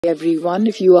Everyone,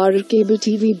 if you are a cable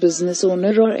TV business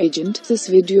owner or agent, this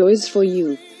video is for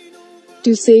you.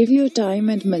 To save your time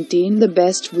and maintain the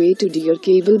best way to do your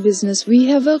cable business, we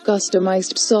have a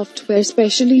customized software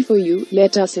specially for you.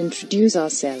 Let us introduce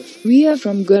ourselves. We are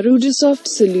from Garudasoft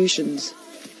Solutions.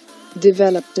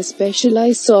 Developed a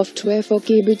specialized software for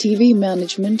cable TV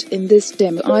management. In this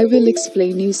demo, I will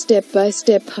explain you step by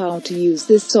step how to use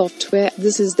this software.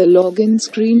 This is the login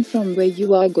screen from where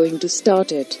you are going to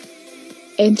start it.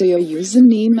 Enter your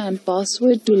username and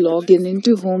password to log in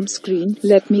into home screen.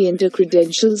 Let me enter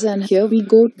credentials and here we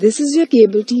go. This is your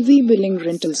cable TV billing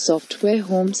rental software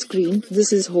home screen.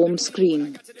 This is home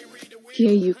screen.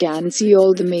 Here you can see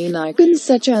all the main icons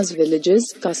such as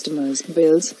villages, customers,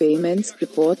 bills, payments,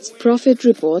 reports, profit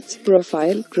reports,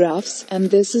 profile, graphs,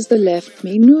 and this is the left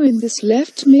menu. In this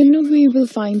left menu we will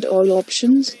find all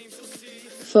options.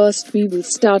 First we will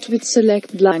start with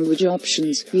select language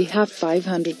options. We have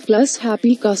 500 plus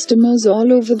happy customers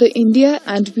all over the India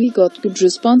and we got good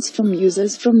response from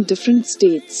users from different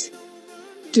states.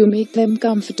 To make them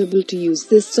comfortable to use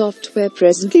this software,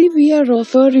 presently we are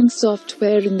offering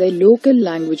software in their local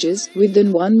languages.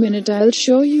 Within 1 minute I'll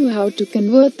show you how to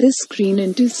convert this screen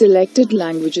into selected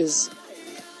languages.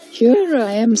 Here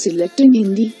I am selecting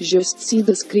Hindi. Just see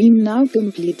the screen now.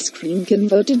 Complete screen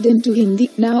converted into Hindi.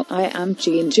 Now I am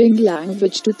changing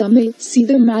language to Tamil. See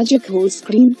the magic, whole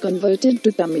screen converted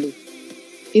to Tamil.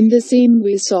 In the same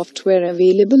way, software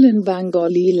available in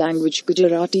Bengali language,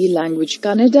 Gujarati language,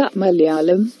 Kannada,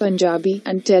 Malayalam, Punjabi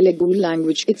and Telugu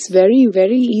language. It's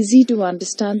very easy to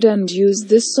understand and use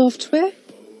this software.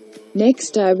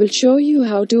 Next I will show you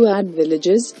how to add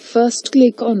villages. First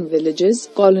click on villages,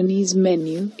 colonies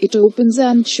menu. It opens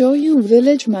and show you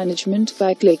village management.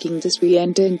 By clicking this we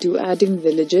enter into adding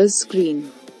villages screen.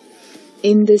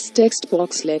 In this text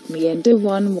box let me enter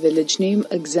one village name,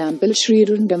 example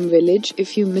Srirundam village.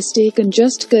 If you mistaken,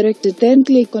 just correct it, then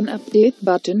click on update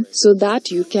button so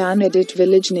that you can edit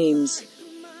village names.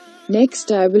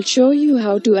 Next I will show you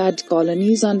how to add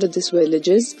colonies under this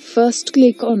villages. First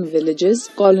click on villages,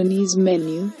 colonies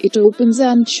menu. It opens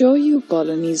and show you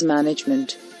colonies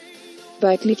management.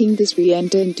 By clicking this we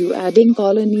enter into adding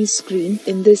colonies screen.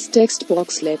 In this text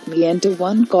box let me enter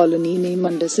one colony name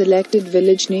under selected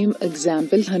village name,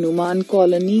 example Hanuman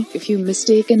colony. If you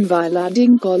mistaken while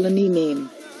adding colony name,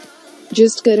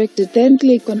 just correct it, then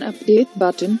click on update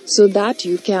button so that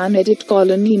you can edit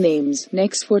colony names.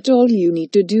 Next, what all you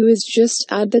need to do is just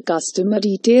add the customer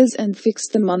details and fix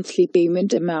the monthly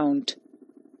payment amount.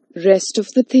 Rest of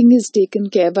the thing is taken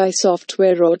care by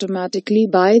software automatically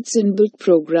by its inbuilt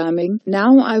programming.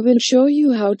 Now I will show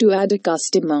you how to add a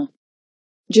customer.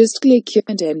 Just click here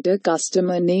and enter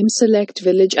customer name, select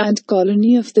village and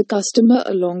colony of the customer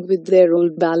along with their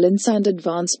old balance and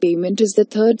advance payment is the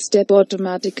third step.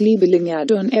 Automatically billing add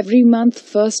on every month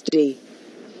first day.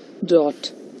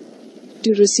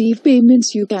 To receive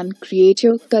payments you can create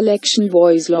your collection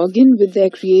boys login. With their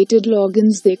created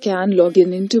logins they can log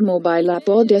in into mobile app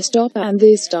or desktop and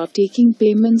they start taking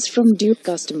payments from due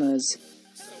customers.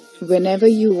 Whenever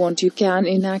you want you can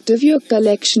inactive your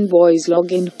collection boys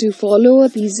login. To follow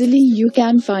up easily you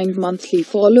can find monthly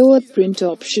follow up print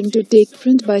option to take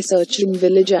print by searching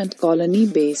village and colony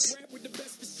base.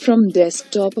 From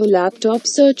desktop or laptop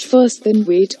search first, then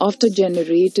wait. After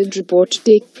generated report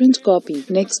take print copy.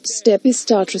 Next step is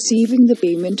start receiving the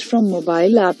payment from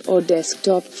mobile app or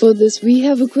desktop. For this we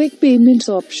have a quick payments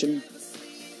option.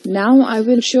 Now I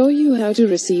will show you how to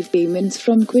receive payments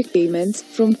from quick payments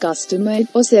from customer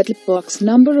or set-top box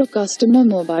number or customer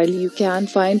mobile. You can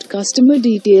find customer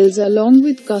details along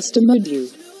with customer due.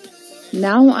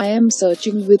 Now I am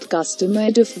searching with customer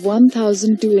ID of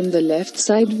 1002. In the left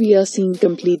side we are seeing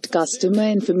complete customer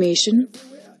information.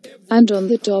 And on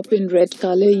the top in red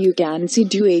color you can see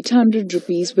due 800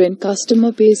 rupees. When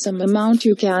customer pays some amount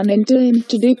you can enter in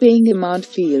today paying amount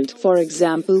field. For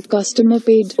example, customer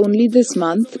paid only this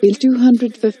month bill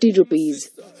 250 rupees.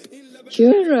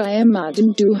 Here I am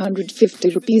adding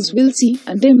 250 rupees. We'll see,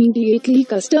 and immediately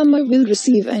customer will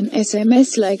receive an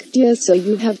SMS like, "Dear sir,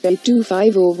 you have paid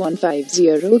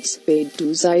 250150, paid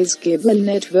to Size Cable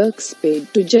Networks, paid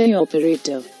to J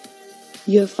operator.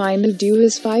 Your final due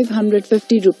is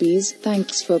 550 rupees.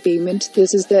 Thanks for payment."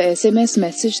 This is the SMS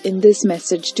message. In this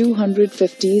message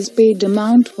 250 is paid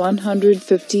amount,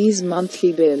 150 is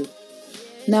monthly bill.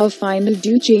 Now final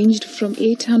due changed from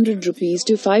 800 rupees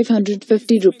to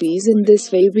 550 rupees. In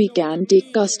this way we can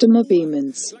take customer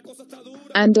payments.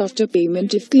 And after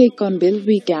payment if click on bill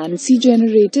we can see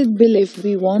generated bill. If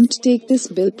we want take this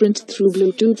bill print through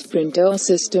Bluetooth printer or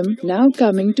system. Now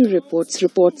coming to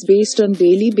reports based on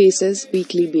daily basis,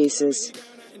 weekly basis.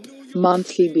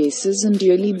 monthly basis and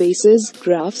yearly basis,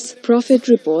 graphs, profit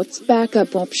reports,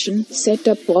 backup option,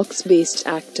 setup box-based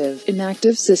active,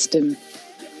 inactive system.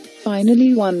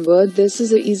 Finally, one word, this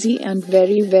is easy and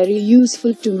very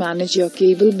useful to manage your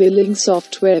cable billing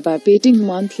software by paying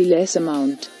monthly less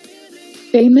amount.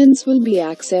 Payments will be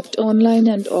accepted online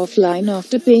and offline.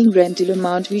 After paying rental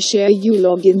amount, we share you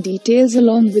login details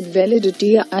along with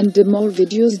validity and more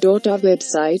videos. Our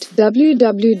website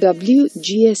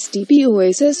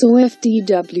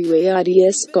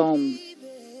www.gstposoftwares.com.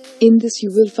 In this you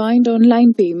will find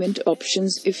online payment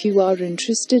options. If you are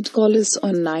interested, call us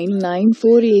on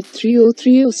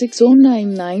 9948303060 or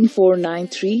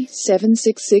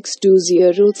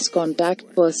 9949376620.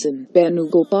 Contact person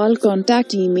Venugopal.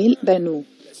 Contact email VENU.